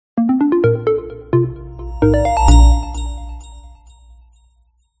I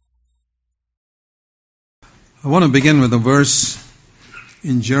want to begin with a verse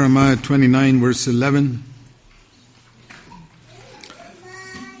in Jeremiah 29 verse 11,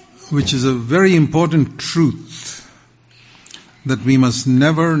 which is a very important truth that we must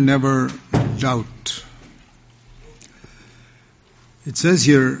never doubt. It says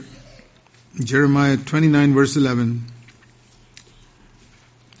here, Jeremiah 29 verse 11,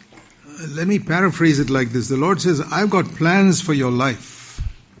 let me paraphrase it like this. The Lord says, I've got plans for your life.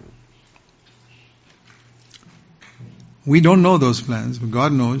 We don't know those plans, but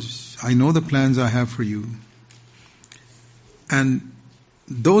God knows. I know the plans I have for you. And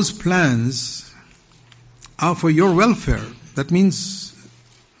those plans are for your welfare. That means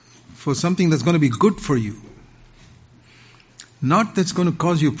for something that's going to be good for you. Not that's going to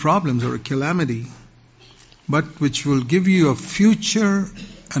cause you problems or a calamity, but which will give you a future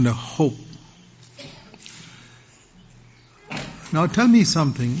and a hope. Now tell me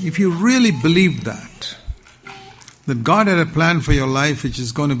something. If you really believe that God had a plan for your life which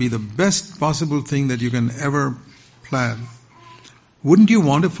is going to be the best possible thing that you can ever plan, wouldn't you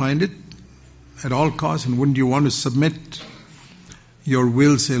want to find it at all costs? And wouldn't you want to submit your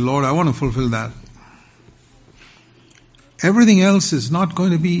will, say, Lord, I want to fulfill that? Everything else is not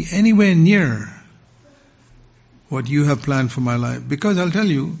going to be anywhere near what you have planned for my life. Because I'll tell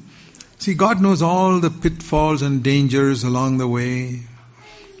you, see, God knows all the pitfalls and dangers along the way.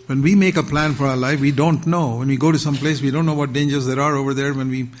 When we make a plan for our life, we don't know. When we go to some place, we don't know what dangers there are over there. When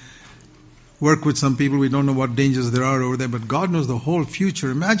we work with some people, we don't know what dangers there are over there. But God knows the whole future.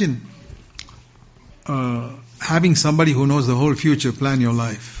 Imagine having somebody who knows the whole future plan your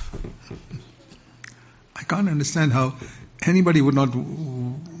life. I can't understand how anybody would not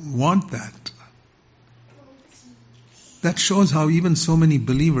want that. That shows how even so many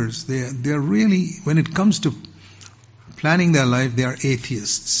believers, they're really, when it comes to planning their life, they are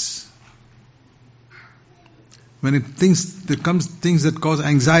atheists. When things that cause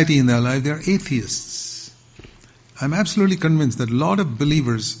anxiety in their life, they are atheists. I'm absolutely convinced that a lot of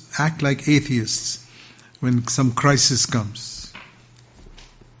believers act like atheists when some crisis comes.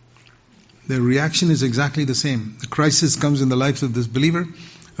 Their reaction is exactly the same. The crisis comes in the life of this believer,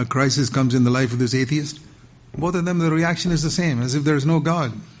 a crisis comes in the life of this atheist. Both of them, the reaction is the same, as if there is no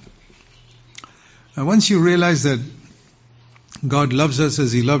God. And once you realize that God loves us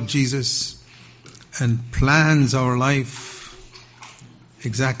as He loved Jesus and plans our life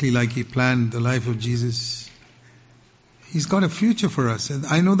exactly like He planned the life of Jesus, He's got a future for us. And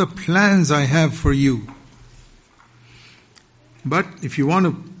I know the plans I have for you. But if you want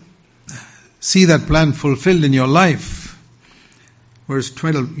to see that plan fulfilled in your life, verse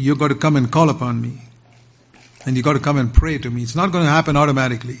 12, you've got to come and call upon me. And you've got to come and pray to me. It's not going to happen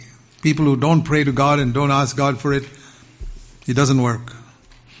automatically. People who don't pray to God and don't ask God for it, it doesn't work.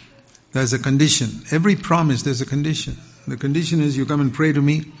 There's a condition. Every promise, there's a condition. The condition is you come and pray to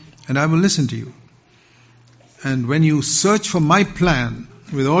me and I will listen to you. And when you search for my plan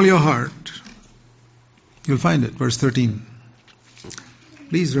with all your heart, you'll find it. Verse 13.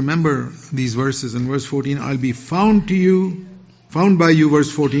 Please remember these verses. In verse 14, I'll be found by you,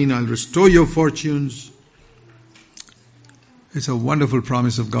 verse 14, I'll restore your fortunes. It's a wonderful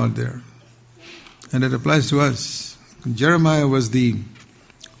promise of God there. And it applies to us. Jeremiah was the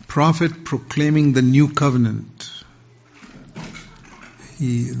prophet proclaiming the new covenant.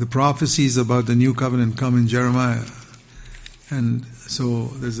 The prophecies about the new covenant come in Jeremiah. And so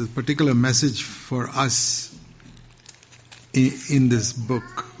there's a particular message for us in this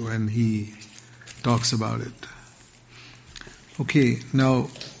book when he talks about it. Okay, now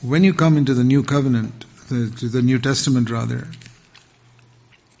when you come into the new covenant, to the New Testament rather,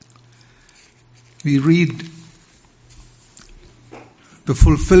 we read the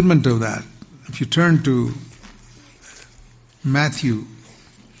fulfillment of that. If you turn to Matthew's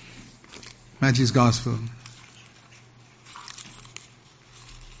Gospel,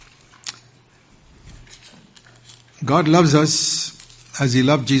 God loves us as He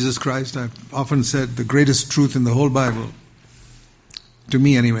loved Jesus Christ. I've often said the greatest truth in the whole Bible, to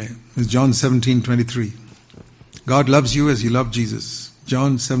me anyway, is John 17:23. God loves you as He loved Jesus.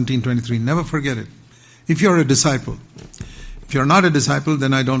 John 17:23. Never forget it. If you're a disciple. If you're not a disciple,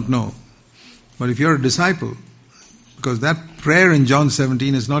 then I don't know. But if you're a disciple, because that prayer in John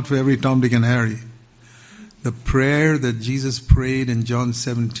 17 is not for every Tom, Dick and Harry. The prayer that Jesus prayed in John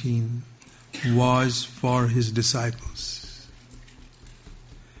 17 was for His disciples.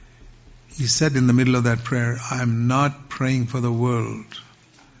 He said in the middle of that prayer, I'm not praying for the world.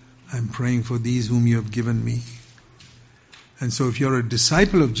 I'm praying for these whom you have given me. And so if you're a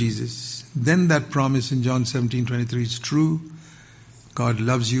disciple of Jesus, then that promise in John 17:23 is true. God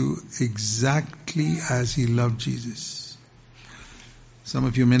loves you exactly as He loved Jesus. Some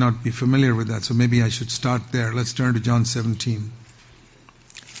of you may not be familiar with that, so maybe I should start there. Let's turn to John 17.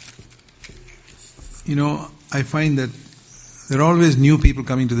 I find that there are always new people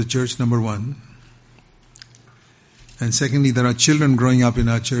coming to the church, number one. And secondly, there are children growing up in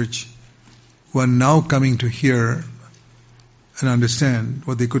our church who are now coming to hear and understand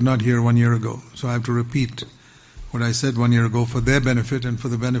what they could not hear 1 year ago. So I have to repeat what I said 1 year ago for their benefit and for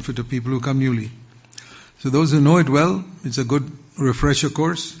the benefit of people who come newly. So those who know it well, it's a good refresher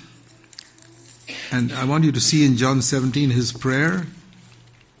course. And I want you to see in John 17 His prayer.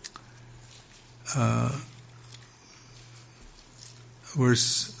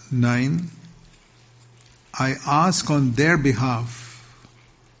 Verse 9, I ask on their behalf.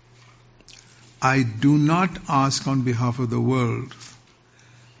 I do not ask on behalf of the world,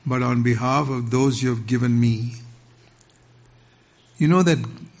 but on behalf of those you have given me. You know that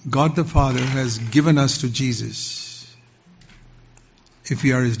God the Father has given us to Jesus if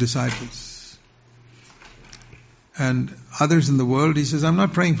we are His disciples. And others in the world, He says, I'm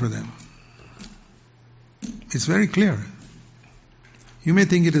not praying for them. It's very clear. You may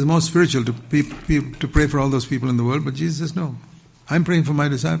think it is more spiritual to pray for all those people in the world, but Jesus says, no, I'm praying for my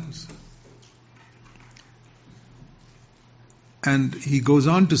disciples. And He goes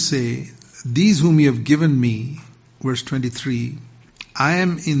on to say, these whom you have given me, verse 23, I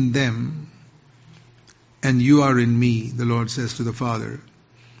am in them and you are in me, the Lord says to the Father,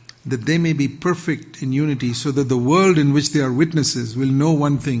 that they may be perfect in unity, so that the world in which they are witnesses will know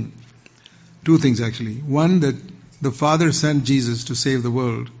one thing. Two things actually. One, that the Father sent Jesus to save the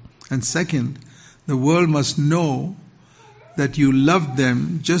world. And second, the world must know that you loved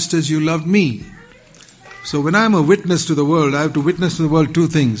them just as you loved me. So when I am a witness to the world, I have to witness to the world two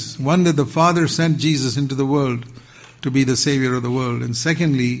things. One, that the Father sent Jesus into the world to be the Savior of the world. And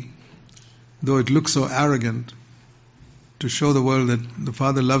secondly, though it looks so arrogant, to show the world that the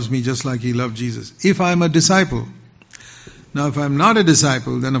Father loves me just like He loved Jesus. If I am a disciple. Now if I am not a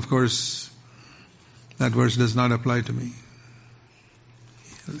disciple, then of course that verse does not apply to me.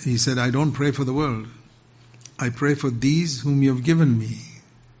 He said, I don't pray for the world. I pray for these whom you have given me.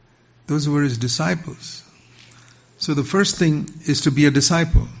 Those were His disciples. So the first thing is to be a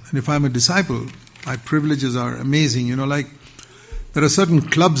disciple. And if I'm a disciple, my privileges are amazing. Like there are certain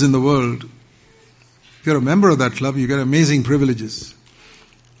clubs in the world. If you're a member of that club, you get amazing privileges.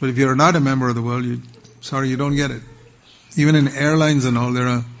 But if you're not a member of the world, you don't get it. Even in airlines and all,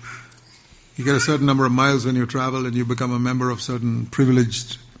 you get a certain number of miles when you travel and you become a member of certain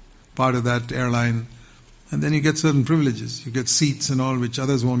privileged part of that airline. And then you get certain privileges. You get seats and all which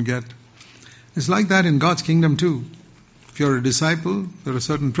others won't get. It's like that in God's kingdom too. If you're a disciple, there are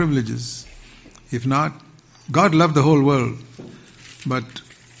certain privileges. If not, God loved the whole world, but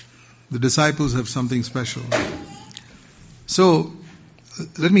the disciples have something special. So,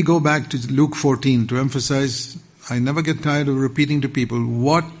 let me go back to Luke 14 to emphasize, I never get tired of repeating to people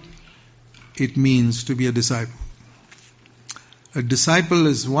what it means to be a disciple. A disciple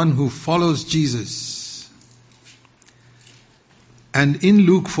is one who follows Jesus. And in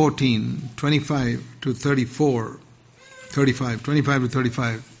Luke 14, 25 to 35,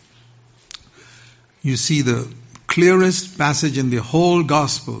 you see the clearest passage in the whole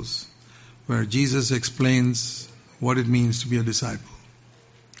Gospels where Jesus explains what it means to be a disciple.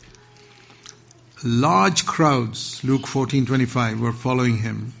 Large crowds, Luke 14:25, were following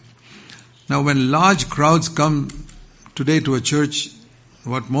Him. Now when large crowds come today to a church,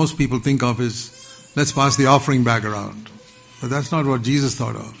 what most people think of is, let's pass the offering bag around. But that's not what Jesus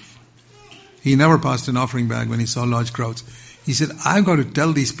thought of. He never passed an offering bag when He saw large crowds. He said, I've got to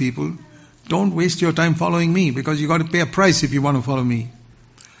tell these people, don't waste your time following me, because you've got to pay a price if you want to follow me.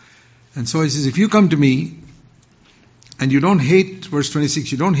 And so He says, if you come to me and you don't hate, verse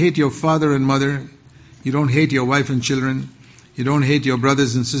 26, you don't hate your father and mother, you don't hate your wife and children, you don't hate your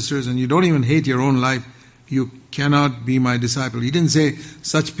brothers and sisters, and you don't even hate your own life, you cannot be my disciple. He didn't say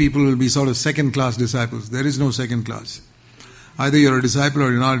such people will be sort of second-class disciples. There is no second class. Either you're a disciple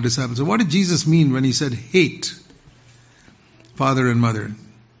or you're not a disciple. So what did Jesus mean when He said hate father and mother?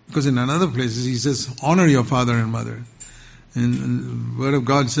 Because in another places He says honor your father and mother. And the Word of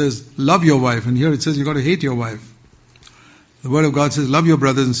God says love your wife. And here it says you've got to hate your wife. The Word of God says love your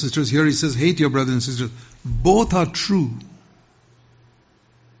brothers and sisters. Here He says hate your brothers and sisters. Both are true.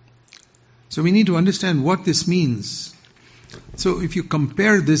 So we need to understand what this means. So if you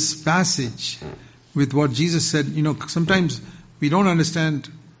compare this passage with what Jesus said, sometimes we don't understand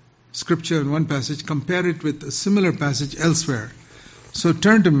Scripture in one passage, compare it with a similar passage elsewhere. So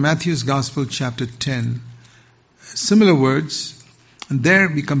turn to Matthew's Gospel, chapter 10. Similar words. And there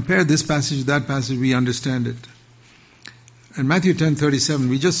we compare this passage to that passage, we understand it. And Matthew 10:37,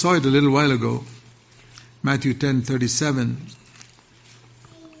 we just saw it a little while ago. Matthew 10:37.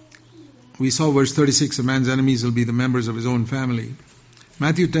 We saw verse 36, a man's enemies will be the members of his own family.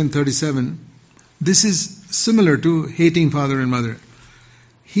 Matthew 10:37, this is similar to hating father and mother.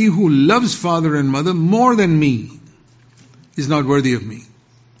 He who loves father and mother more than me is not worthy of me.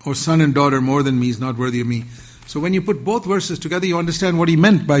 Or son and daughter more than me is not worthy of me. So when you put both verses together, you understand what he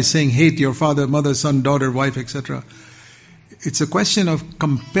meant by saying hate your father, mother, son, daughter, wife, etc. It's a question of,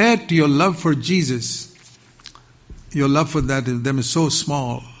 compared to your love for Jesus, your love for them is so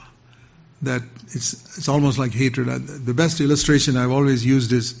small that it's almost like hatred. The best illustration I've always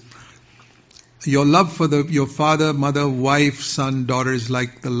used is, your love for your father, mother, wife, son, daughter is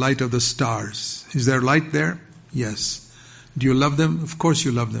like the light of the stars. Is there light there? Yes. Do you love them? Of course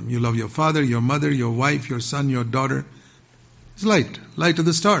you love them. You love your father, your mother, your wife, your son, your daughter. It's light of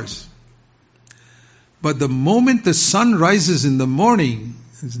the stars. But the moment the sun rises in the morning,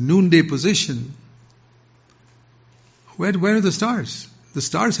 it's noonday position, where are the stars? The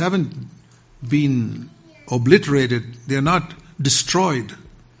stars haven't been obliterated. They are not destroyed.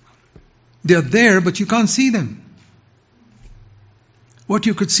 They are there, but you can't see them. What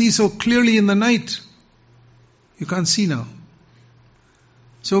you could see so clearly in the night, you can't see now.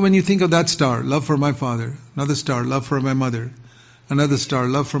 So when you think of that star, love for my father, another star, love for my mother, another star,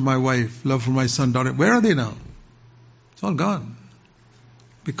 love for my wife, love for my son, daughter, where are they now? It's all gone.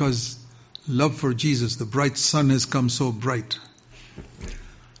 Because love for Jesus, the bright sun has come so bright.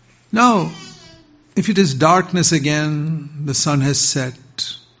 Now, if it is darkness again, the sun has set,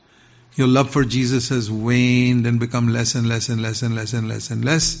 your love for Jesus has waned and become less and less and less and less and less and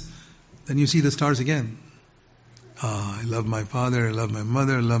less, then you see the stars again. I love my father, I love my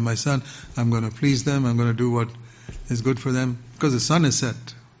mother, I love my son, I'm going to please them, I'm going to do what is good for them, because the sun is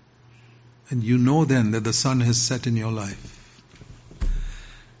set. And you know then that the sun has set in your life.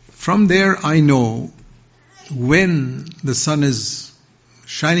 From there I know when the sun is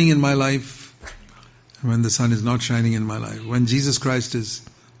shining in my life and when the sun is not shining in my life. When Jesus Christ is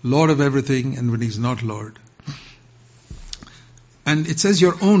Lord of everything and when He's not Lord. And it says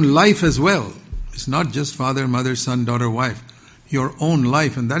your own life as well. It's not just father, mother, son, daughter, wife. Your own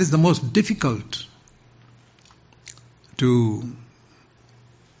life. And that is the most difficult, to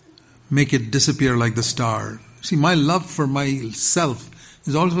make it disappear like the star. See, my love for myself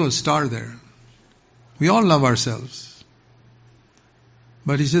is also a star there. We all love ourselves.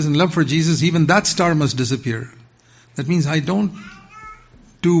 But He says in love for Jesus, even that star must disappear. That means I don't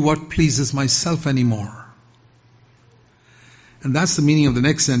do what pleases myself anymore. And that's the meaning of the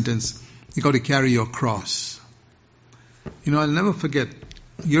next sentence. You got to carry your cross. You know, I'll never forget,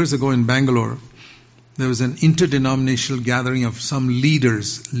 years ago in Bangalore, there was an interdenominational gathering of some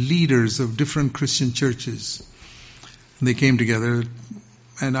leaders of different Christian churches. They came together,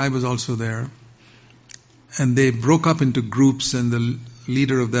 and I was also there. And they broke up into groups, and the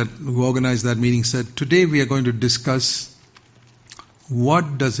leader of that, who organized that meeting, said, today we are going to discuss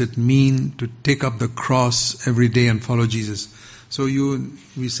what does it mean to take up the cross every day and follow Jesus. So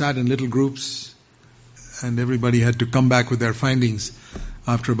we sat in little groups, and everybody had to come back with their findings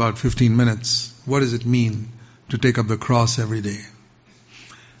after about 15 minutes. What does it mean to take up the cross every day?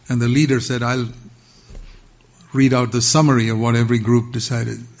 And the leader said, I'll read out the summary of what every group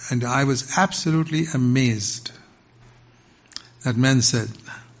decided. And I was absolutely amazed. That man said,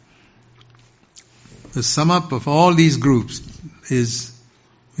 the sum up of all these groups is,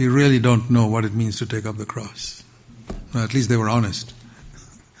 we really don't know what it means to take up the cross. Well, at least they were honest.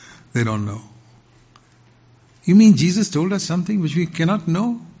 They don't know. You mean Jesus told us something which we cannot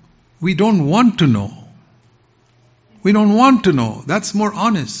know? We don't want to know. We don't want to know. That's more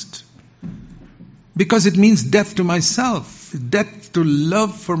honest. Because it means death to myself. Death to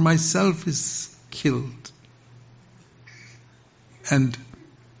love for myself is killed. And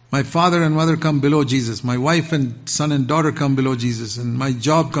my father and mother come below Jesus. My wife and son and daughter come below Jesus. And my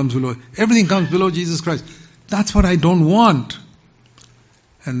job comes below. Everything comes below Jesus Christ. That's what I don't want.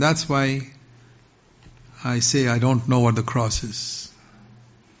 And that's why I say I don't know what the cross is.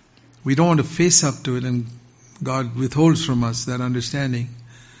 We don't want to face up to it, and God withholds from us that understanding.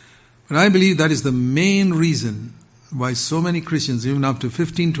 But I believe that is the main reason why so many Christians, even after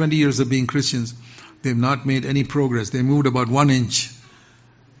 15, 20 years of being Christians, they've not made any progress. They moved about 1 inch.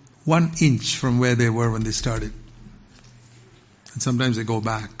 1 inch from where they were when they started. And sometimes they go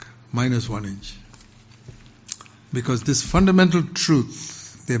back, minus 1 inch. Because this fundamental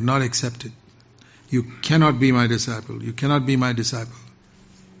truth they have not accepted. You cannot be my disciple. You cannot be my disciple.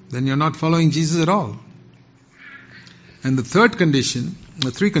 Then you're not following Jesus at all. And the third condition,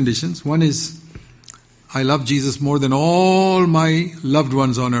 the three conditions, one is, I love Jesus more than all my loved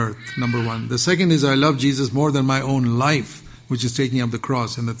ones on earth, number one. The second is, I love Jesus more than my own life, which is taking up the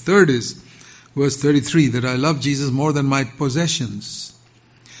cross. And the third is, verse 33, that I love Jesus more than my possessions.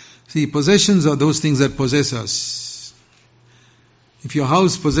 See, possessions are those things that possess us. If your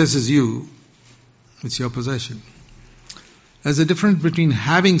house possesses you, it's your possession. There's a difference between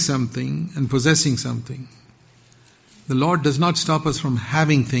having something and possessing something. The Lord does not stop us from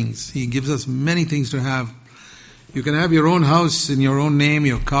having things. He gives us many things to have. You can have your own house in your own name,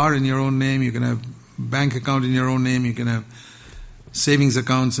 your car in your own name, you can have bank account in your own name, you can have savings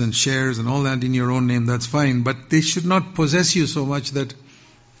accounts and shares and all that in your own name, that's fine. But they should not possess you so much that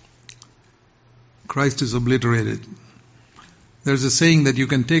Christ is obliterated. There's a saying that you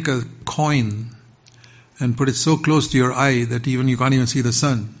can take a coin and put it so close to your eye that even you can't even see the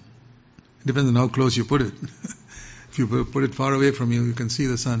sun. It depends on how close you put it. If you put it far away from you, you can see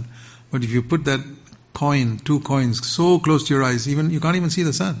the sun. But if you put that coin, 2 coins, so close to your eyes, even you can't even see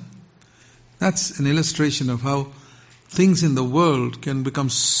the sun. That's an illustration of how things in the world can become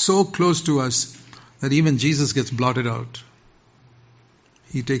so close to us that even Jesus gets blotted out.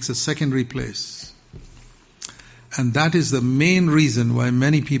 He takes a secondary place. And that is the main reason why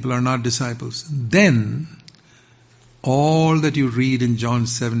many people are not disciples. Then, all that you read in John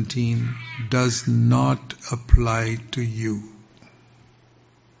 17 does not apply to you.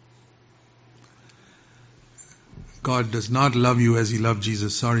 God does not love you as He loved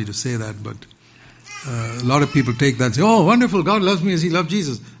Jesus. Sorry to say that, but a lot of people take that and say, oh, wonderful, God loves me as He loved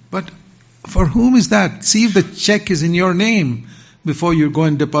Jesus. But for whom is that? See if the check is in your name before you go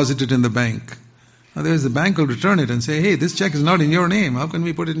and deposit it in the bank. Otherwise the bank will return it and say, hey, this check is not in your name. How can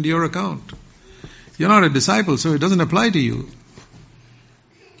we put it into your account? You're not a disciple, so it doesn't apply to you.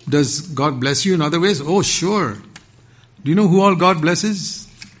 Does God bless you in other ways? Oh, sure. Do you know who all God blesses?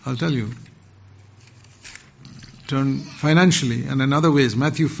 I'll tell you. Turn financially and in other ways.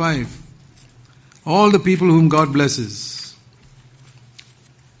 Matthew 5. All the people whom God blesses.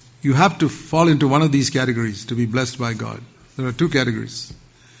 You have to fall into one of these categories to be blessed by God. There are 2 categories.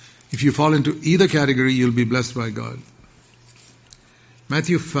 If you fall into either category, you'll be blessed by God.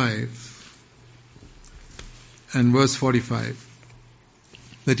 Matthew 5 and verse 45.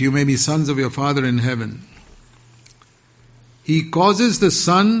 That you may be sons of your Father in heaven. He causes the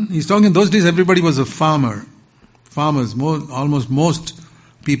sun. He's talking in those days everybody was a farmer. Farmers, almost most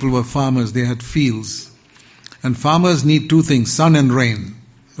people were farmers. They had fields. And farmers need 2 things, sun and rain.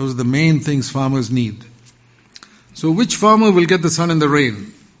 Those are the main things farmers need. So which farmer will get the sun and the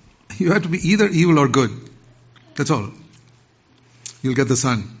rain? You have to be either evil or good. That's all. You'll get the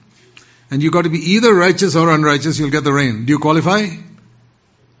sun. And you got to be either righteous or unrighteous, you'll get the rain. Do you qualify?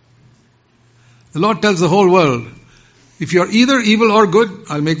 The Lord tells the whole world, if you're either evil or good,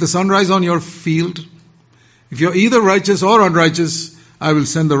 I'll make the sun rise on your field. If you're either righteous or unrighteous, I will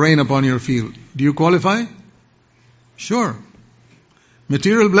send the rain upon your field. Do you qualify? Sure.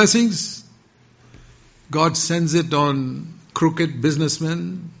 Material blessings, God sends it on crooked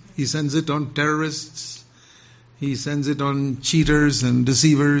businessmen. He sends it on terrorists. He sends it on cheaters and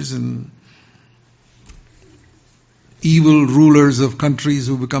deceivers and evil rulers of countries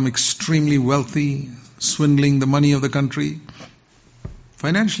who become extremely wealthy, swindling the money of the country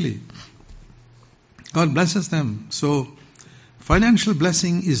financially. God blesses them. So, financial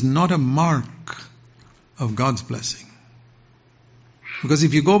blessing is not a mark of God's blessing. Because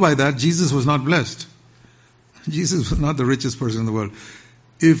if you go by that, Jesus was not blessed. Jesus was not the richest person in the world.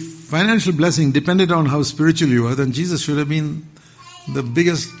 If financial blessing depended on how spiritual you are, then Jesus should have been the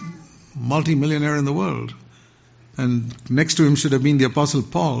biggest multi-millionaire in the world. And next to him should have been the Apostle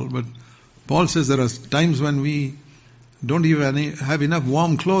Paul. But Paul says there are times when we don't even have enough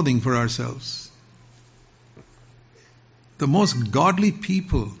warm clothing for ourselves. The most godly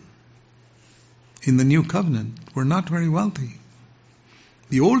people in the New Covenant were not very wealthy.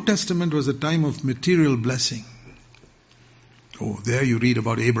 The Old Testament was a time of material blessing. Oh, there you read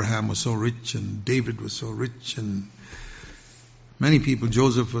about Abraham was so rich and David was so rich and many people,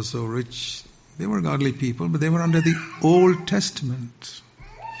 Joseph was so rich. They were godly people, but they were under the Old Testament.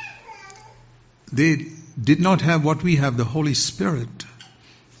 They did not have what we have, the Holy Spirit.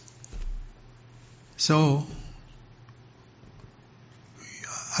 So,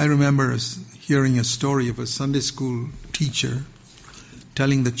 I remember hearing a story of a Sunday school teacher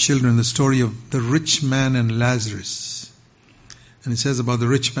telling the children the story of the rich man and Lazarus. And it says about the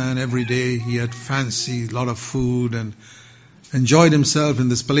rich man, every day he had fancy, lot of food, and enjoyed himself in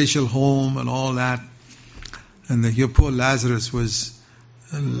this palatial home and all that. And your poor Lazarus was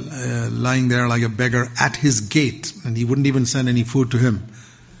lying there like a beggar at his gate, and he wouldn't even send any food to him.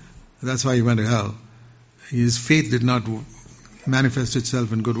 That's why he went to hell. His faith did not manifest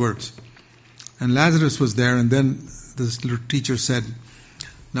itself in good works. And Lazarus was there, and then this little teacher said,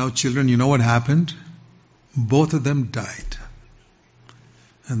 "Now children, you know what happened? Both of them died.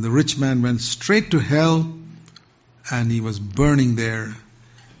 And the rich man went straight to hell, and he was burning there,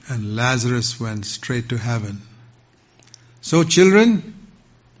 and Lazarus went straight to heaven." So children,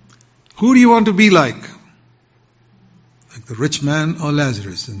 who do you want to be like? Like the rich man or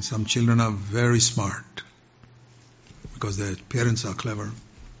Lazarus? And some children are very smart because their parents are clever.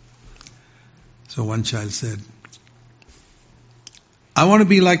 So one child said, "I want to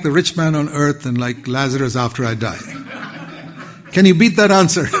be like the rich man on earth and like Lazarus after I die." Can you beat that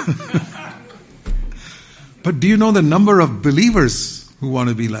answer? But do you know the number of believers who want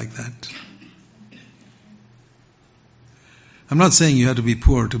to be like that? I'm not saying you have to be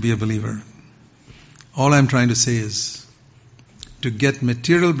poor to be a believer. All I'm trying to say is, to get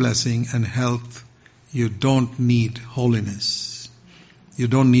material blessing and health, you don't need holiness. You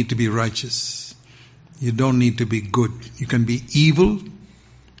don't need to be righteous. You don't need to be good. You can be evil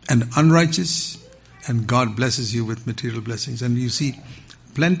and unrighteous, and God blesses you with material blessings. And you see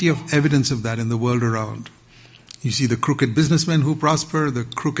plenty of evidence of that in the world around. You see the crooked businessmen who prosper, the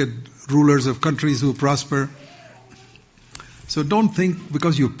crooked rulers of countries who prosper. So don't think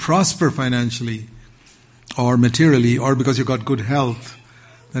because you prosper financially or materially or because you got good health,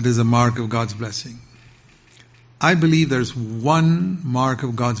 that is a mark of God's blessing. I believe there's one mark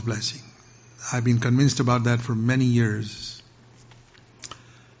of God's blessing. I've been convinced about that for many years.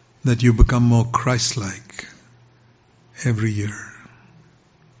 That you become more Christ-like every year.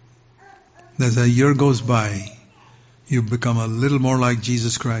 As a year goes by, you become a little more like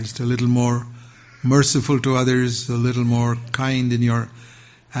Jesus Christ, a little more merciful to others, a little more kind in your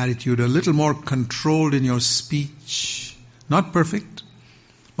attitude, a little more controlled in your speech. Not perfect,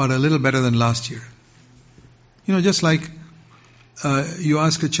 but a little better than last year. You know, just like you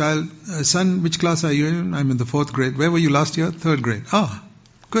ask a child, "Son, which class are you in?" "I'm in the 4th grade. "Where were you last year?" 3rd grade. "Ah,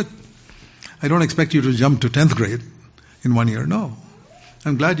 good. I don't expect you to jump to 10th grade in 1 year. No.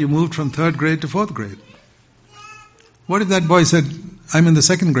 I'm glad you moved from 3rd grade to 4th grade. What if that boy said, "I'm in the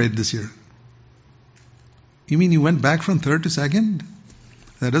 2nd grade this year"? You mean you went back from 3rd to 2nd?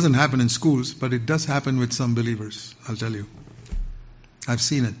 That doesn't happen in schools, but it does happen with some believers, I'll tell you. I've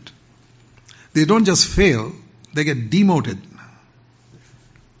seen it. They don't just fail, they get demoted.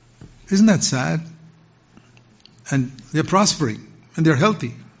 Isn't that sad? And they're prospering, and they're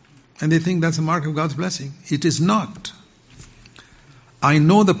healthy, and they think that's a mark of God's blessing. It is not. "I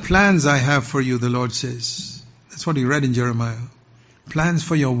know the plans I have for you," the Lord says. That's what he read in Jeremiah. Plans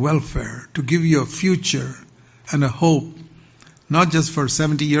for your welfare, to give you a future and a hope, not just for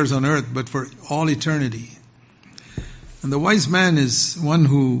 70 years on earth, but for all eternity. And the wise man is one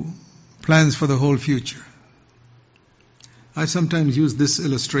who plans for the whole future. I sometimes use this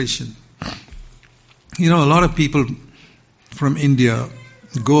illustration. You know, a lot of people from India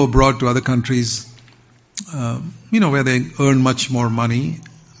go abroad to other countries, where they earn much more money,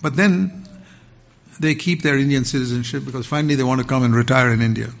 but then they keep their Indian citizenship because finally they want to come and retire in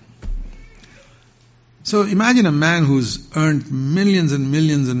India. So imagine a man who's earned millions and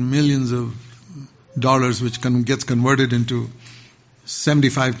millions and millions of dollars, which gets converted into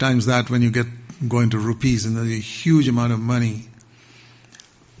 75 times that when you go into rupees, and there's a huge amount of money.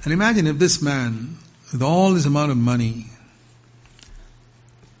 And imagine if this man, with all this amount of money,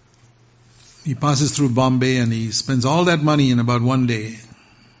 he passes through Bombay and he spends all that money in about 1 day.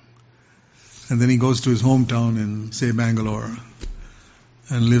 And then he goes to his hometown in, say, Bangalore,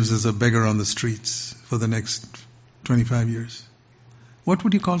 and lives as a beggar on the streets for the next 25 years. What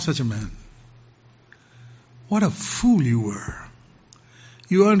would you call such a man? What a fool you were.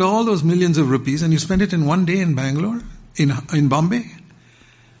 You earned all those millions of rupees and you spent it in 1 day in Bangalore, in Bombay.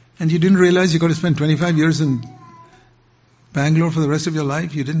 And you didn't realize you got to spend 25 years in Bangalore for the rest of your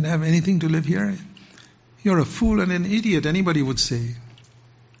life. You didn't have anything to live here. You're a fool and an idiot, anybody would say.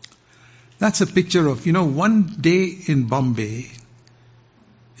 That's a picture of, 1 day in Bombay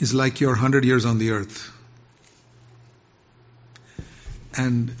is like your 100 years on the earth.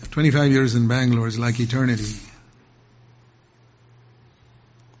 And 25 years in Bangalore is like eternity.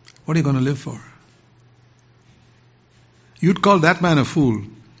 What are you going to live for? You'd call that man a fool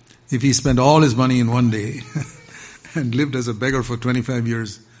if he spent all his money in 1 day and lived as a beggar for 25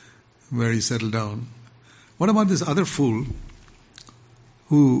 years where he settled down. What about this other fool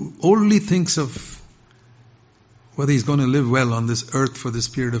who only thinks of whether he's going to live well on this earth for this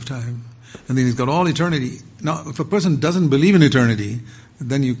period of time. And then he's got all eternity. Now, if a person doesn't believe in eternity,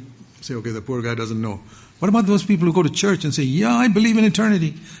 then you say, okay, the poor guy doesn't know. What about those people who go to church and say, yeah, I believe in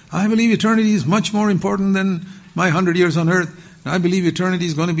eternity. I believe eternity is much more important than my 100 years on earth. I believe eternity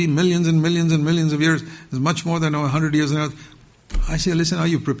is going to be millions and millions and millions of years. It's much more than 100 years on earth. I say, listen, are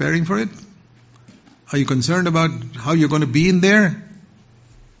you preparing for it? Are you concerned about how you're going to be in there?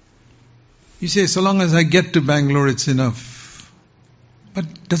 You say, so long as I get to Bangalore, it's enough.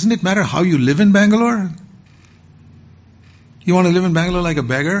 But doesn't it matter how you live in Bangalore? You want to live in Bangalore like a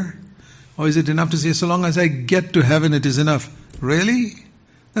beggar? Or is it enough to say, so long as I get to heaven, it is enough? Really?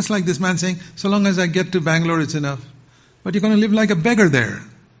 That's like this man saying, so long as I get to Bangalore, it's enough. But you're going to live like a beggar there.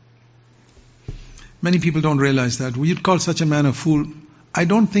 Many people don't realize that. You'd call such a man a fool. I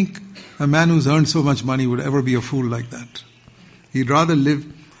don't think a man who's earned so much money would ever be a fool like that. He'd rather live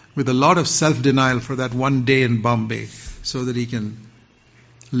with a lot of self-denial for that one day in Bombay so that he can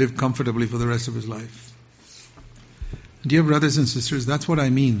live comfortably for the rest of his life. Dear brothers and sisters, that's what I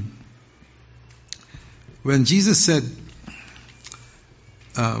mean. When Jesus said,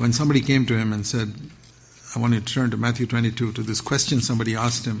 when somebody came to him and said, I want you to turn to Matthew 22, to this question somebody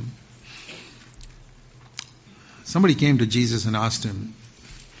asked him. Somebody came to Jesus and asked him,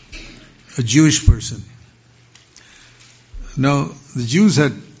 a Jewish person. Now, the Jews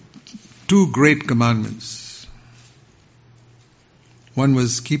had two great commandments. One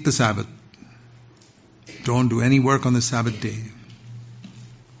was keep the Sabbath. Don't do any work on the Sabbath day.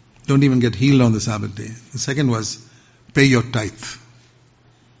 Don't even get healed on the Sabbath day. The second was pay your tithe.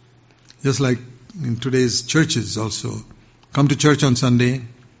 Just like in today's churches also. Come to church on Sunday,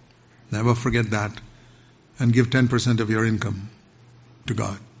 never forget that, and give 10% of your income to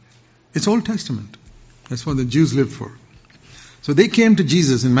God. It's Old Testament. That's what the Jews lived for. So they came to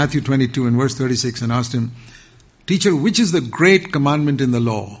Jesus in Matthew 22 and verse 36 and asked him, Teacher, which is the great commandment in the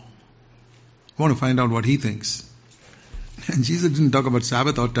law? I want to find out what he thinks. And Jesus didn't talk about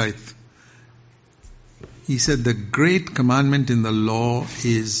Sabbath or tithe. He said the great commandment in the law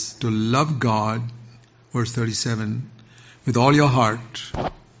is to love God, verse 37, with all your heart,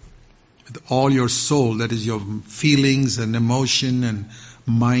 with all your soul, that is your feelings and emotion and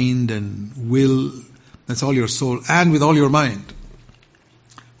mind and will, that's all your soul, and with all your mind,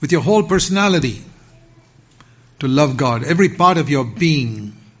 with your whole personality, to love God. Every part of your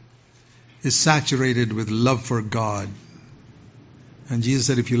being is saturated with love for God. And Jesus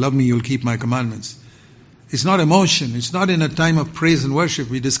said, if you love me, you'll keep my commandments. It's not emotion. It's not in a time of praise and worship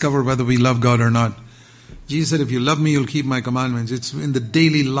we discover whether we love God or not. Jesus said, if you love me, you'll keep my commandments. It's in the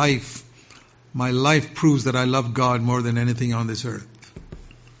daily life. My life proves that I love God more than anything on this earth.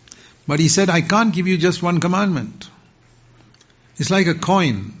 But he said, I can't give you just one commandment. It's like a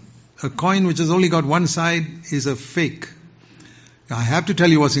coin. A coin which has only got one side is a fake. I have to tell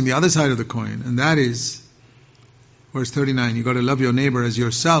you what's in the other side of the coin, and that is, verse 39, you've got to love your neighbor as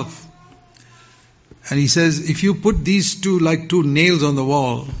yourself. And he says, if you put these two like two nails on the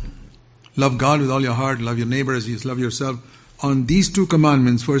wall, love God with all your heart, love your neighbor as you love yourself, on these two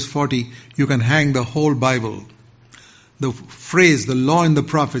commandments, verse 40, you can hang the whole Bible. The phrase, the law and the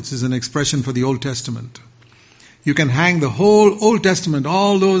prophets, is an expression for the Old Testament. You can hang the whole Old Testament,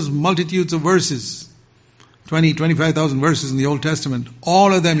 all those multitudes of verses, 25,000 verses in the Old Testament,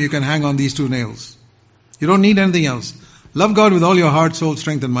 all of them you can hang on these two nails. You don't need anything else. Love God with all your heart, soul,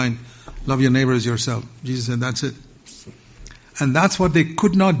 strength and mind. Love your neighbor as yourself. Jesus said, that's it. And that's what they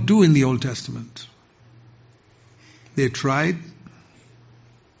could not do in the Old Testament. They tried.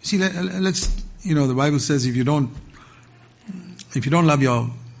 See, let's, the Bible says if you don't love your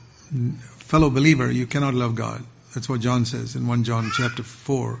fellow believer, you cannot love God. That's what John says in 1 John chapter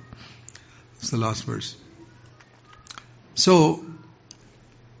 4. It's the last verse. So,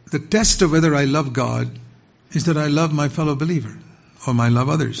 the test of whether I love God is that I love my fellow believer or I love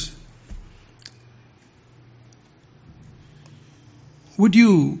others. Would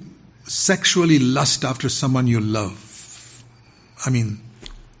you sexually lust after someone you love? I mean,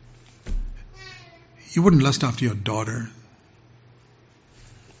 you wouldn't lust after your daughter.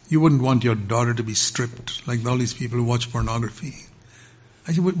 You wouldn't want your daughter to be stripped like all these people who watch pornography.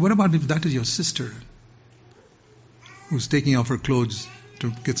 I said, what about if that is your sister who's taking off her clothes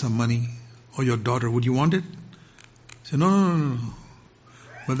to get some money, or your daughter? Would you want it? I said, no.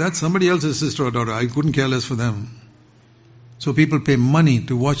 But that's somebody else's sister or daughter. I couldn't care less for them. So people pay money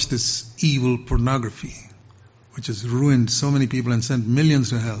to watch this evil pornography, which has ruined so many people and sent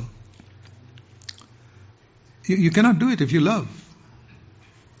millions to hell. You cannot do it if you love.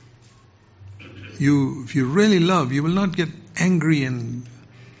 If you really love, you will not get angry and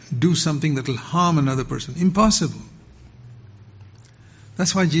do something that will harm another person. Impossible.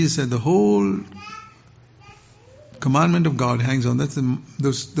 That's why Jesus said the whole commandment of God hangs on. That's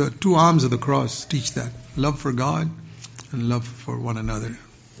the two arms of the cross teach that. Love for God and love for one another.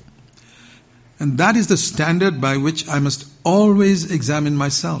 And that is the standard by which I must always examine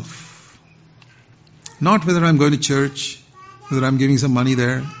myself. Not whether I'm going to church, whether I'm giving some money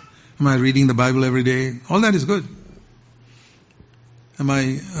there, am I reading the Bible every day? All that is good. Am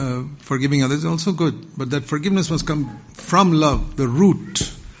I forgiving others? Also good. But that forgiveness must come from love, the root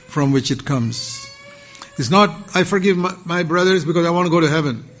from which it comes. It's not, I forgive my brothers because I want to go to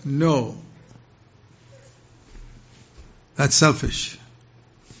heaven. No. That's selfish.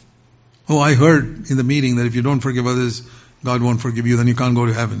 Oh, I heard in the meeting that if you don't forgive others, God won't forgive you, then you can't go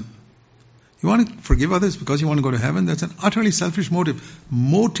to heaven. You want to forgive others because you want to go to heaven? That's an utterly selfish motive.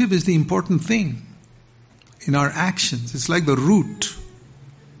 Motive is the important thing in our actions. It's like the root.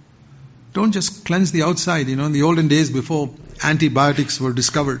 Don't just cleanse the outside. In the olden days before antibiotics were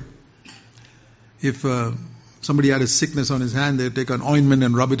discovered, if somebody had a sickness on his hand, they'd take an ointment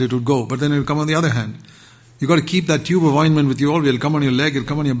and rub it, it would go. But then it would come on the other hand. You've got to keep that tube of ointment with you always. It'll come on your leg, it'll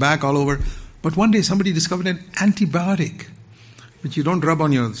come on your back, all over. But one day somebody discovered an antibiotic, which you don't rub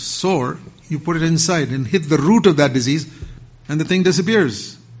on your sore, you put it inside and hit the root of that disease, and the thing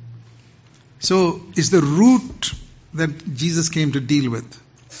disappears. So it's the root that Jesus came to deal with.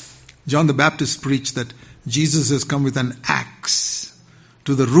 John the Baptist preached that Jesus has come with an axe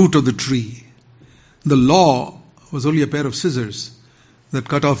to the root of the tree. The law was only a pair of scissors that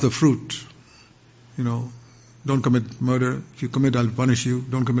cut off the fruit. Don't commit murder. If you commit, I'll punish you.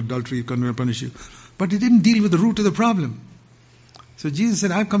 Don't commit adultery, I'll punish you. But it didn't deal with the root of the problem. So Jesus said,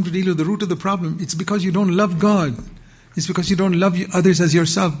 I've come to deal with the root of the problem. It's because you don't love God. It's because you don't love others as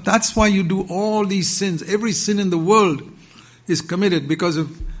yourself. That's why you do all these sins. Every sin in the world is committed because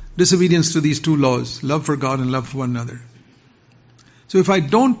of disobedience to these two laws, love for God and love for one another. So if I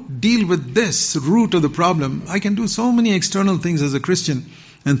don't deal with this root of the problem, I can do so many external things as a Christian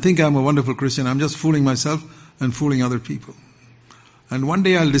and think I'm a wonderful Christian. I'm just fooling myself and fooling other people. And one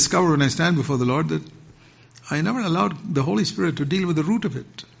day I'll discover when I stand before the Lord that I never allowed the Holy Spirit to deal with the root of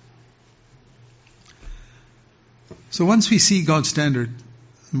it. So once we see God's standard,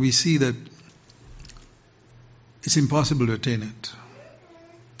 we see that it's impossible to attain it.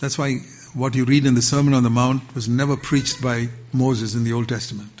 That's why what you read in the Sermon on the Mount was never preached by Moses in the Old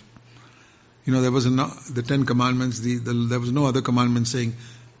Testament. There was the 10 Commandments, there was no other commandment saying,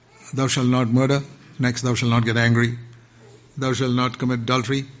 thou shalt not murder, next thou shalt not get angry, thou shalt not commit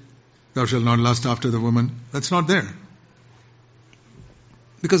adultery, thou shalt not lust after the woman. That's not there.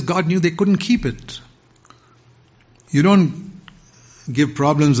 Because God knew they couldn't keep it. You don't give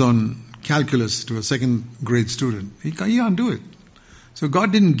problems on calculus to a second grade student. He can't do it. So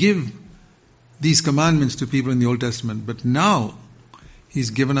God didn't give these commandments to people in the Old Testament, but now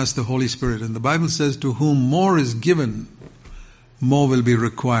He's given us the Holy Spirit. And the Bible says, to whom more is given, more will be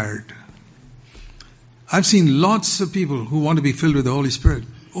required. I've seen lots of people who want to be filled with the Holy Spirit.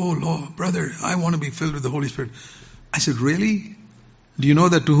 Oh Lord, brother, I want to be filled with the Holy Spirit. I said, really? Do you know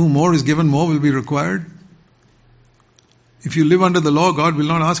that to whom more is given, more will be required? If you live under the law, God will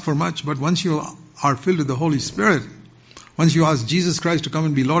not ask for much. But once you are filled with the Holy Spirit, once you ask Jesus Christ to come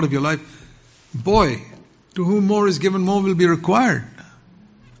and be Lord of your life, boy, to whom more is given, more will be required.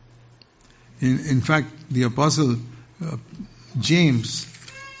 In fact, the Apostle James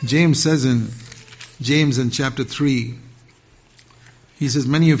says in James in chapter 3, he says,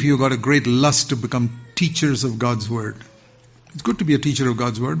 many of you got a great lust to become teachers of God's Word. It's good to be a teacher of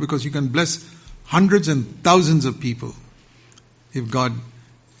God's Word because you can bless hundreds and thousands of people if God,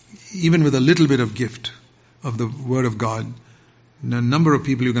 even with a little bit of gift of the Word of God, the number of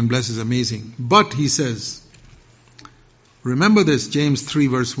people you can bless is amazing. But, he says, remember this, James 3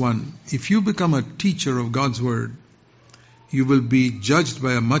 verse 1, if you become a teacher of God's Word, you will be judged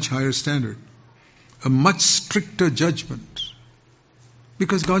by a much higher standard, a much stricter judgment,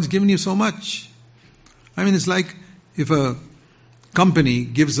 because God's given you so much. It's like if a company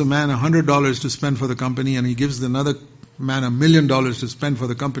gives a man $100 to spend for the company and he gives another man $1 million to spend for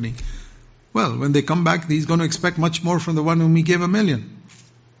the company. Well, when they come back, he's going to expect much more from the one whom he gave $1 million.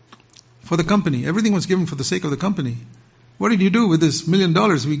 For the company. Everything was given for the sake of the company. What did you do with this $1 million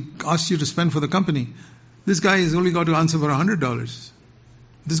we asked you to spend for the company? This guy has only got to answer for $100.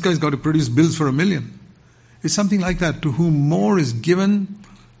 This guy's got to produce bills for $1 million. It's something like that. To whom more is given,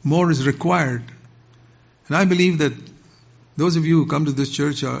 more is required. And I believe that those of you who come to this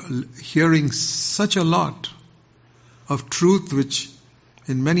church are hearing such a lot of truth which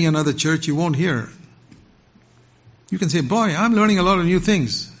in many another church you won't hear. You can say, boy, I'm learning a lot of new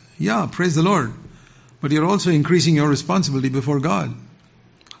things. Yeah, praise the Lord. But you're also increasing your responsibility before God.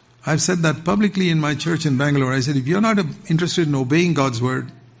 I've said that publicly in my church in Bangalore. I said, if you're not interested in obeying God's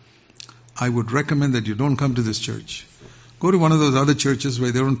word, I would recommend that you don't come to this church. Go to one of those other churches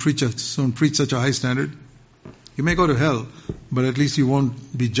where they don't preach such a high standard. You may go to hell, but at least you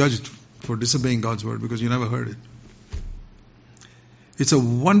won't be judged for disobeying God's word because you never heard it. It's a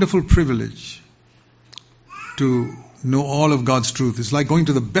wonderful privilege to know all of God's truth. It's like going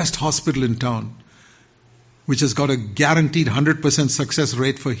to the best hospital in town, which has got a guaranteed 100% success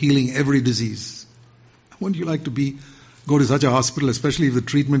rate for healing every disease. Wouldn't you like to go to such a hospital, especially if the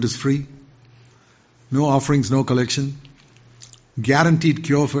treatment is free? No offerings, no collection. Guaranteed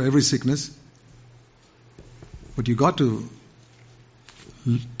cure for every sickness. But you got to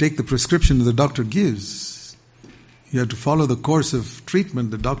take the prescription the doctor gives. You have to follow the course of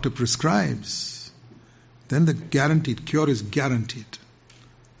treatment the doctor prescribes. Then the guaranteed cure is guaranteed.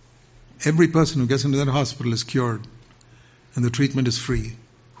 Every person who gets into that hospital is cured and the treatment is free.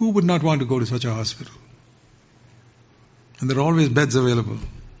 Who would not want to go to such a hospital? And there are always beds available.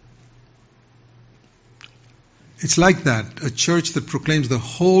 It's like that, a church that proclaims the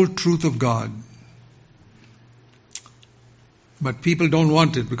whole truth of God. But people don't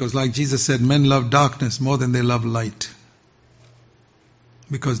want it because, like Jesus said, men love darkness more than they love light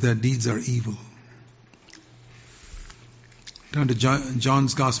because their deeds are evil. Turn to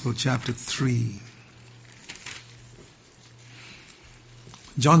John's Gospel, chapter 3.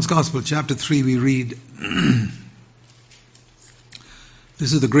 John's Gospel, chapter 3, we read,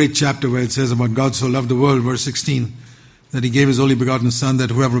 this is the great chapter where it says about God so loved the world, verse 16, that He gave His only begotten Son,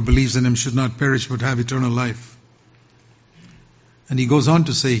 that whoever believes in Him should not perish but have eternal life. And He goes on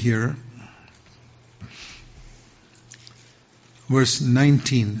to say here, verse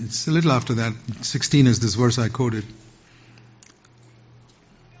 19, it's a little after that, 16 is this verse I quoted.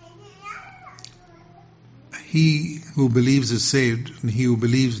 He who believes is saved, and he who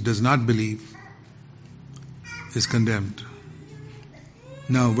believes does not believe is condemned.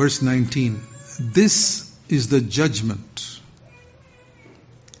 Now, verse 19. This is the judgment.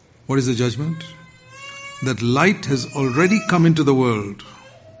 What is the judgment? That light has already come into the world,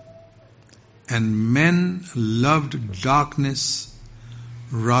 and men loved darkness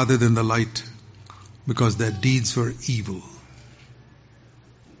rather than the light, because their deeds were evil.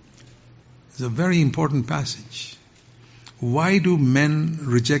 It's a very important passage. Why do men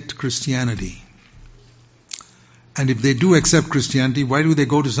reject Christianity? And if they do accept Christianity, why do they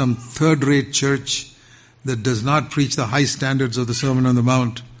go to some third-rate church that does not preach the high standards of the Sermon on the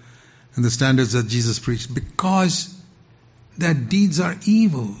Mount and the standards that Jesus preached? Because their deeds are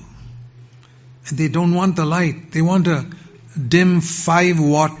evil. And they don't want the light. They want a dim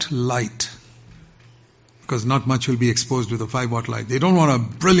 5-watt light. Because not much will be exposed with a 5-watt light. They don't want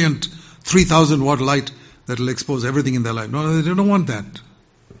a brilliant 3,000-watt light that will expose everything in their life. No, they don't want that.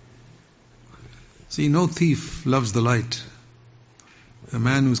 See, no thief loves the light. A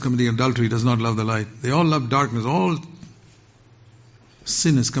man who's committing adultery does not love the light. They all love darkness. All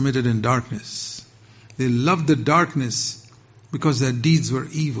sin is committed in darkness. They love the darkness because their deeds were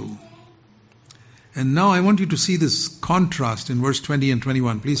evil. And now I want you to see this contrast in verse 20 and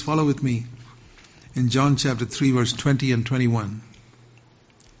 21. Please follow with me in John chapter 3, verse 20 and 21.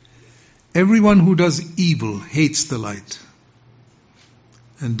 Everyone who does evil hates the light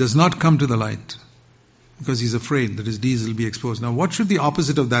and does not come to the light because he's afraid that his deeds will be exposed. Now, what should the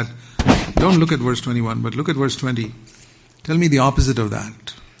opposite of that? Don't look at verse 21, but look at verse 20. Tell me the opposite of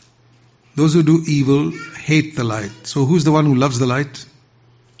that. Those who do evil hate the light. So who's the one who loves the light?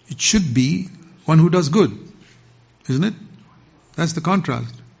 It should be one who does good, isn't it? That's the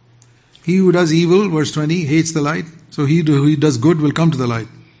contrast. He who does evil, verse 20, hates the light. So he who does good will come to the light.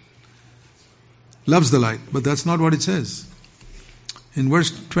 Loves the light. But that's not what it says. In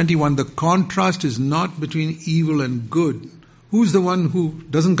verse 21, the contrast is not between evil and good. Who's the one who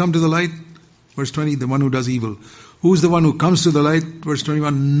doesn't come to the light? Verse 20, the one who does evil. Who's the one who comes to the light? Verse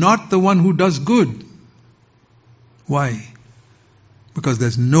 21, not the one who does good. Why? Because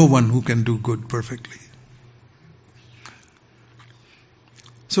there's no one who can do good perfectly.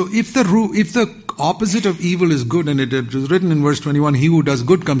 So if the opposite of evil is good, and it is written in verse 21, he who does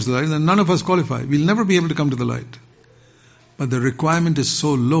good comes to the light, then none of us qualify. We'll never be able to come to the light. But the requirement is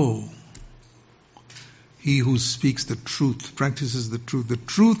so low. He who speaks the truth, practices the truth. The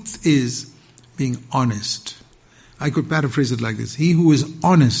truth is being honest. I could paraphrase it like this. He who is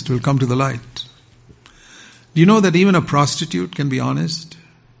honest will come to the light. Do you know that even a prostitute can be honest?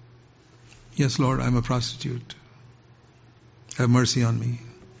 Yes, Lord, I'm a prostitute. Have mercy on me.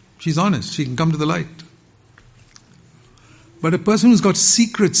 She's honest. She can come to the light. But a person who's got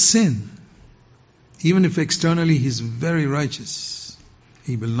secret sin, even if externally he's very righteous,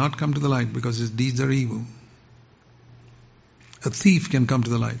 he will not come to the light because his deeds are evil. A thief can come to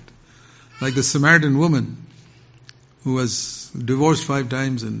the light. Like the Samaritan woman who was divorced 5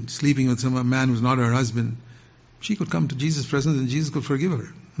 times and sleeping with some man who's not her husband. She could come to Jesus' presence and Jesus could forgive her.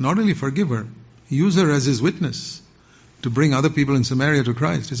 Not only forgive her, use her as his witness to bring other people in Samaria to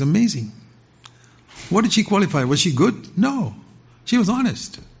Christ. It's amazing. What did she qualify? Was she good? No. She was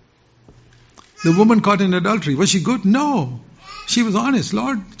honest. The woman caught in adultery, was she good? No. She was honest.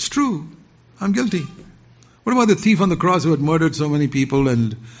 Lord, it's true. I'm guilty. What about the thief on the cross who had murdered so many people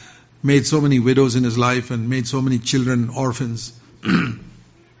and made so many widows in his life and made so many children orphans?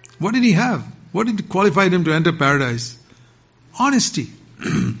 What did he have? What did qualify him to enter paradise? Honesty.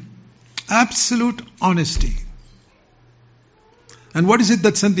 Absolute honesty. And what is it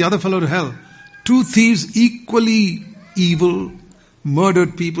that sent the other fellow to hell? 2 thieves equally evil,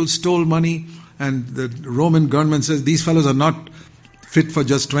 murdered people, stole money, and the Roman government says these fellows are not fit for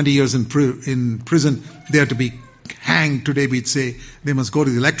just 20 years in prison. They are to be hanged today, we'd say. They must go to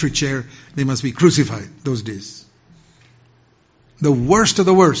the electric chair. They must be crucified those days. The worst of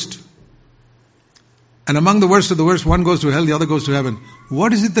the worst. And among the worst of the worst, one goes to hell, the other goes to heaven.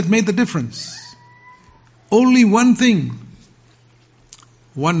 What is it that made the difference? Only one thing.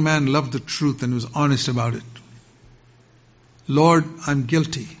 One man loved the truth and was honest about it. Lord, I'm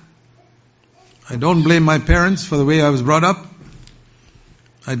guilty. I don't blame my parents for the way I was brought up.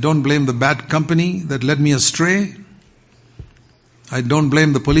 I don't blame the bad company that led me astray. I don't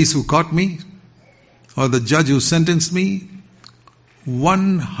blame the police who caught me or the judge who sentenced me.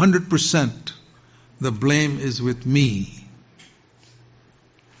 100% the blame is with me.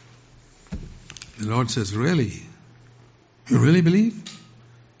 The Lord says, really? You really believe?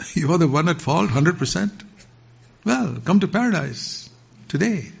 You are the one at fault, 100%? Well, come to paradise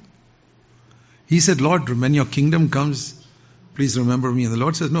today. He said, Lord, when your kingdom comes, please remember me. And the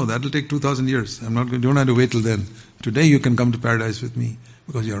Lord says, no, that will take 2,000 years. Don't have to wait till then. Today you can come to paradise with me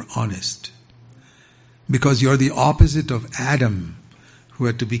because you're honest. Because you're the opposite of Adam, who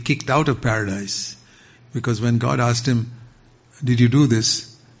had to be kicked out of paradise. Because when God asked him, did you do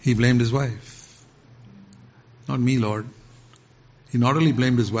this? He blamed his wife. Not me, Lord. He not only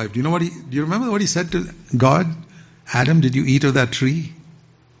blamed his wife. Do you remember what he said to God? Adam, did you eat of that tree?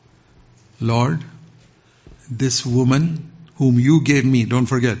 Lord, this woman whom you gave me, don't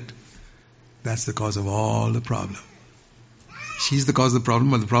forget, that's the cause of all the problem. She's the cause of the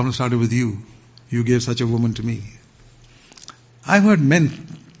problem, but the problem started with you. You gave such a woman to me. I've heard men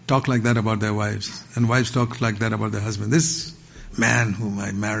talk like that about their wives, and wives talk like that about their husband. This man whom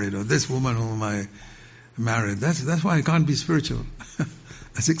I married, or this woman whom I married, that's why I can't be spiritual.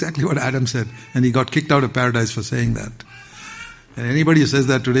 That's exactly what Adam said, and he got kicked out of paradise for saying that. And anybody who says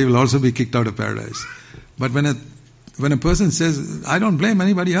that today will also be kicked out of paradise. But when a person says, I don't blame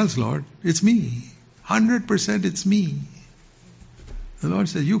anybody else, Lord, it's me. 100% it's me. The Lord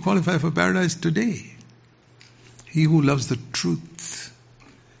says, you qualify for paradise today. He who loves the truth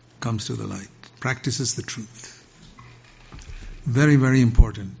comes to the light, practices the truth. Very, very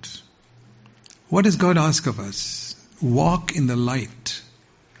important. What does God ask of us? Walk in the light.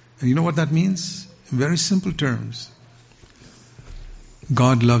 And you know what that means? In very simple terms.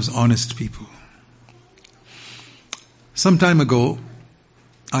 God loves honest people. Some time ago,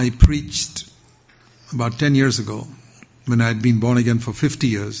 I preached, about 10 years ago, when I had been born again for 50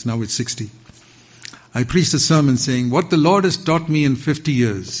 years, now it's 60. I preached a sermon saying, what the Lord has taught me in 50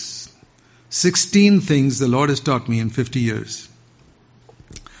 years. 16 things the Lord has taught me in 50 years.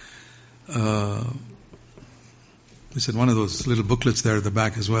 We said one of those little booklets there at the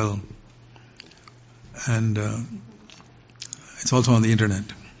back as well. And it's also on the internet.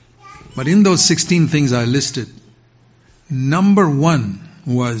 But in those 16 things I listed, number 1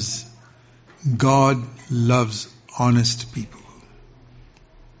 was God loves honest people.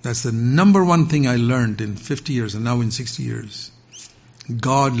 That's the number 1 thing I learned in 50 years and now in 60 years.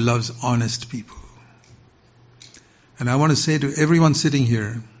 God loves honest people. And I want to say to everyone sitting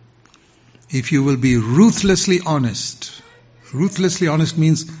here, if you will be ruthlessly honest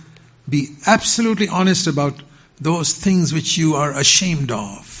means be absolutely honest about those things which you are ashamed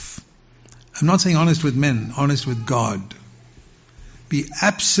of. I'm not saying honest with men, honest with God. Be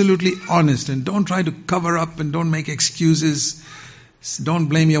absolutely honest and don't try to cover up and don't make excuses. Don't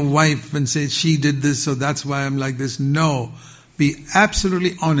blame your wife and say she did this so that's why I'm like this. No. Be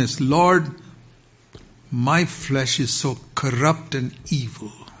absolutely honest. Lord, my flesh is so corrupt and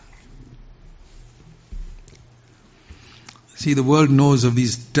evil. See, the world knows of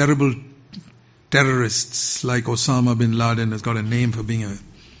these terrible terrorists like Osama bin Laden has got a name for being an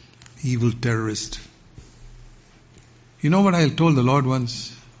evil terrorist. You know what I told the Lord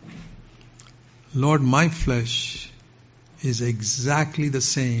once? Lord, my flesh is exactly the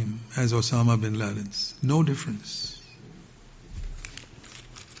same as Osama bin Laden's. No difference.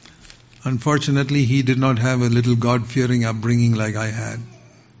 Unfortunately, he did not have a little God-fearing upbringing like I had.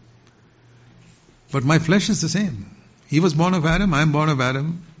 But my flesh is the same. He was born of Adam, I am born of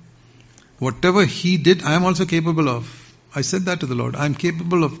Adam. Whatever he did, I am also capable of. I said that to the Lord. I am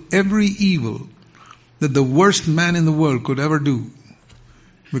capable of every evil that the worst man in the world could ever do,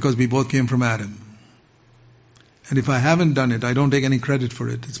 because we both came from Adam. And if I haven't done it, I don't take any credit for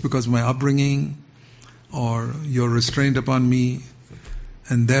it. It's because of my upbringing or your restraint upon me.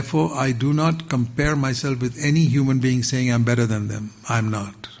 And therefore, I do not compare myself with any human being saying I'm better than them. I'm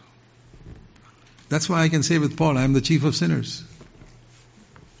not. That's why I can say with Paul, I'm the chief of sinners.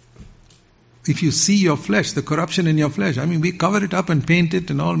 If you see your flesh, the corruption in your flesh, we cover it up and paint it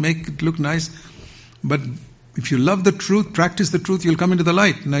and all, make it look nice. But if you love the truth, practice the truth, you'll come into the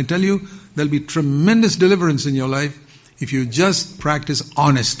light. And I tell you, there'll be tremendous deliverance in your life if you just practice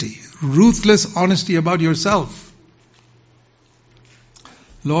honesty. Ruthless honesty about yourself.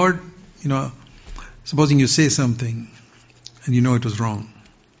 Lord, supposing you say something and you know it was wrong.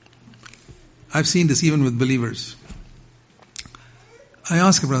 I've seen this even with believers. I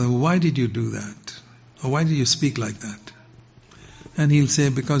ask a brother, why did you do that? Or why did you speak like that? And he'll say,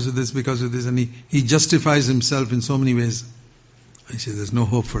 because of this, and he justifies himself in so many ways. I say, there's no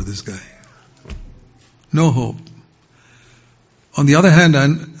hope for this guy. No hope. On the other hand,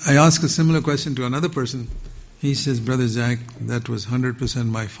 I ask a similar question to another person. He says, Brother Jack, that was 100%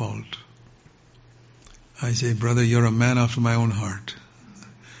 my fault. I say, brother, you're a man after my own heart.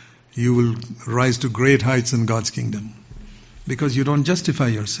 You will rise to great heights in God's kingdom. Because you don't justify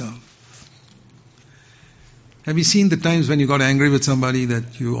yourself. Have you seen the times when you got angry with somebody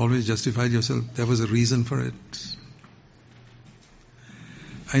that you always justified yourself? There was a reason for it.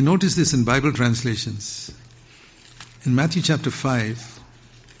 I noticed this in Bible translations. In Matthew chapter 5,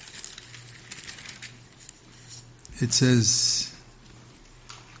 it says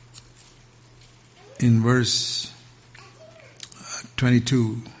in verse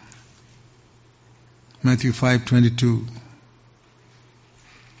 22, Matthew 5:22.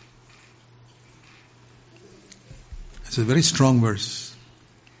 It's a very strong verse.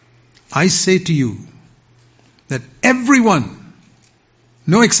 I say to you that everyone,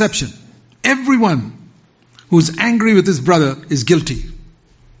 no exception, everyone who is angry with his brother is guilty.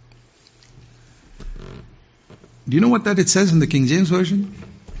 Do you know what that it says in the King James Version?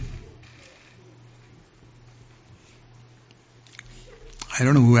 I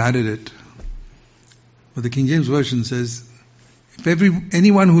don't know who added it. But the King James Version says, if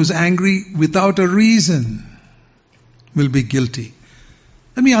anyone who is angry without a reason will be guilty.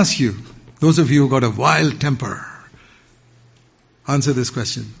 Let me ask you, those of you who got a wild temper, answer this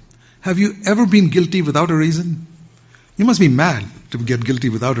question. Have you ever been guilty without a reason? You must be mad to get guilty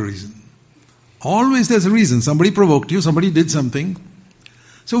without a reason. Always there's a reason. Somebody provoked you, somebody did something.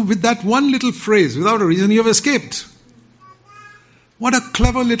 So with that one little phrase, without a reason, you have escaped. What a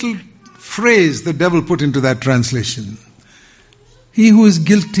clever little phrase the devil put into that translation. He who is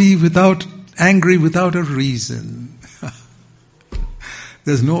guilty angry without a reason.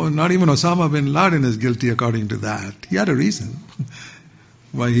 There's not even Osama bin Laden is guilty according to that. He had a reason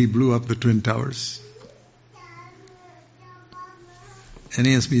why he blew up the Twin Towers.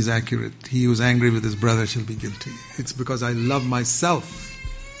 NASB is accurate. He who is angry with his brother shall be guilty. It's because I love myself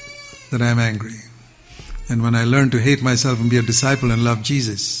that I am angry. And when I learn to hate myself and be a disciple and love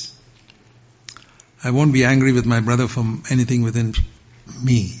Jesus, I won't be angry with my brother for anything within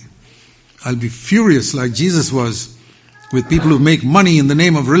me. I'll be furious like Jesus was with people who make money in the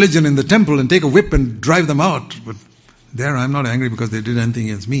name of religion in the temple and take a whip and drive them out. But there I'm not angry because they did anything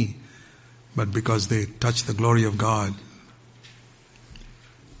against me, but because they touched the glory of God.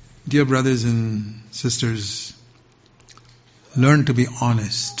 Dear brothers and sisters, learn to be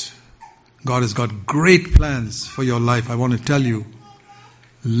honest. God has got great plans for your life. I want to tell you,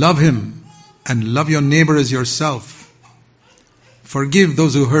 love Him and love your neighbor as yourself. Forgive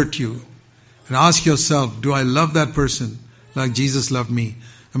those who hurt you. And ask yourself, do I love that person like Jesus loved me?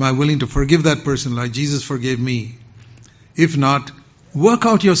 Am I willing to forgive that person like Jesus forgave me? If not, work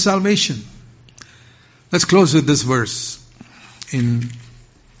out your salvation. Let's close with this verse in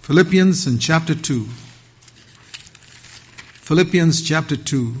Philippians in chapter 2. Philippians chapter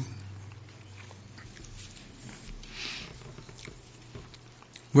 2.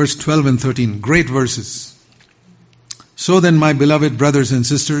 Verse 12 and 13. Great verses. So then, my beloved brothers and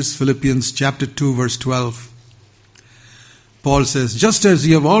sisters, Philippians chapter 2, verse 12, Paul says, just as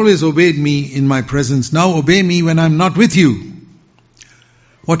you have always obeyed me in my presence, now obey me when I'm not with you.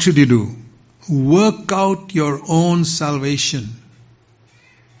 What should you do? Work out your own salvation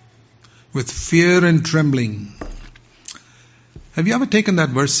with fear and trembling. Have you ever taken that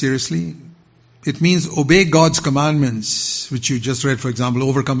verse seriously? It means obey God's commandments, which you just read, for example,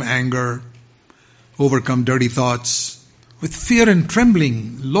 overcome anger, overcome dirty thoughts, with fear and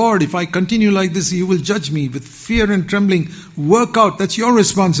trembling. Lord, if I continue like this, you will judge me. With fear and trembling, work out. That's your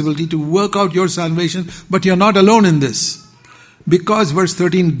responsibility to work out your salvation, but you're not alone in this. Because, verse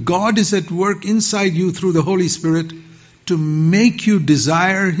 13, God is at work inside you through the Holy Spirit to make you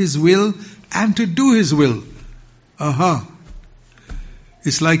desire His will and to do His will.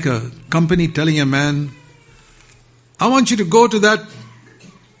 It's like a company telling a man, I want you to go to that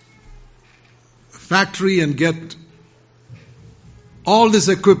factory and get all this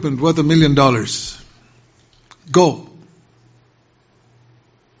equipment worth $1 million. Go.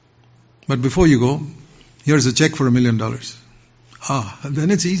 But before you go, here's a check for $1 million. Then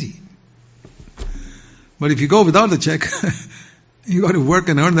it's easy. But if you go without the check, you got to work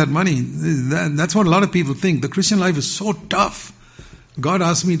and earn that money. That's what a lot of people think. The Christian life is so tough. God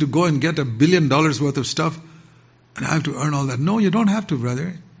asked me to go and get $1 billion worth of stuff, and I have to earn all that. No, you don't have to,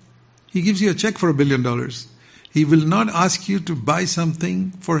 brother. He gives you a check for $1 billion. He will not ask you to buy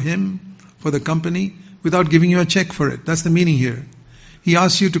something for Him, for the company, without giving you a check for it. That's the meaning here. He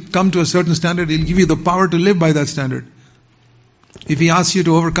asks you to come to a certain standard. He'll give you the power to live by that standard. If He asks you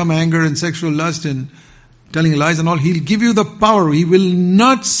to overcome anger and sexual lust and telling lies and all, He'll give you the power. He will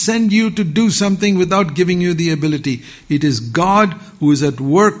not send you to do something without giving you the ability. It is God who is at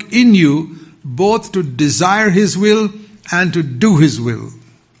work in you, both to desire His will and to do His will.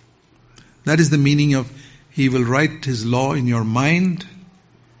 That is the meaning of He will write His law in your mind.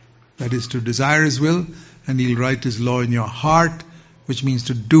 That is to desire His will. And He'll write His law in your heart, which means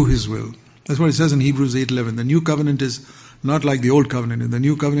to do His will. That's what it says in Hebrews 8:11. The new covenant is not like the old covenant. In the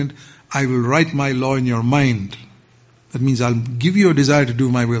new covenant, I will write my law in your mind. That means I'll give you a desire to do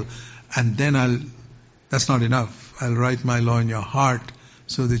my will. And then that's not enough. I'll write my law in your heart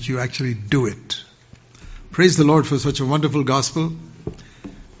so that you actually do it. Praise the Lord for such a wonderful gospel.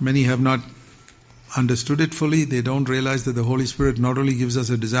 Many have not understood it fully. They don't realize that the Holy Spirit not only gives us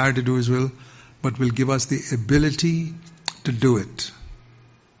a desire to do His will, but will give us the ability to do it.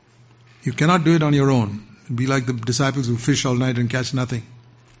 You cannot do it on your own. Be like the disciples who fish all night and catch nothing.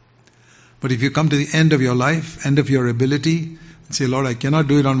 But if you come to the end of your life, end of your ability, and say, Lord, I cannot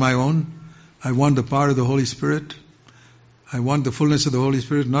do it on my own. I want the power of the Holy Spirit. I want the fullness of the Holy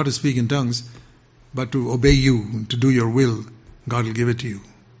Spirit, not to speak in tongues, but to obey you, to do your will. God will give it to you.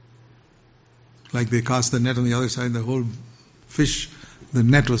 Like they cast the net on the other side, the whole fish, the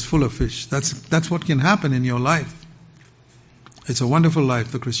net was full of fish. That's what can happen in your life. It's a wonderful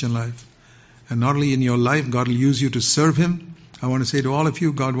life, the Christian life. And not only in your life, God will use you to serve Him. I want to say to all of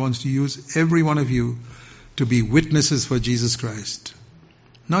you, God wants to use every one of you to be witnesses for Jesus Christ.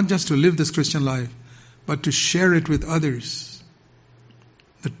 Not just to live this Christian life, but to share it with others.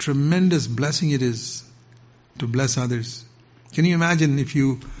 The tremendous blessing it is to bless others. Can you imagine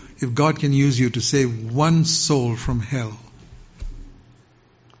if God can use you to save one soul from hell?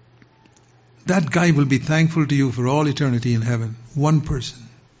 That guy will be thankful to you for all eternity in heaven. One person.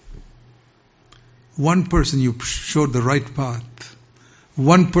 One person you showed the right path.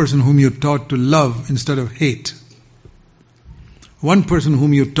 One person whom you taught to love instead of hate. One person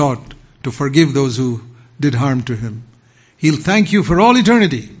whom you taught to forgive those who did harm to him. He'll thank you for all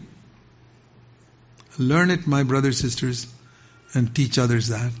eternity. Learn it, my brothers, sisters, and teach others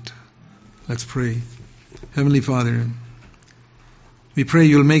that. Let's pray. Heavenly Father, we pray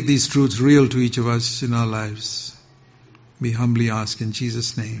you'll make these truths real to each of us in our lives. We humbly ask in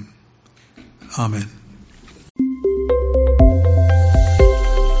Jesus' name. Amen.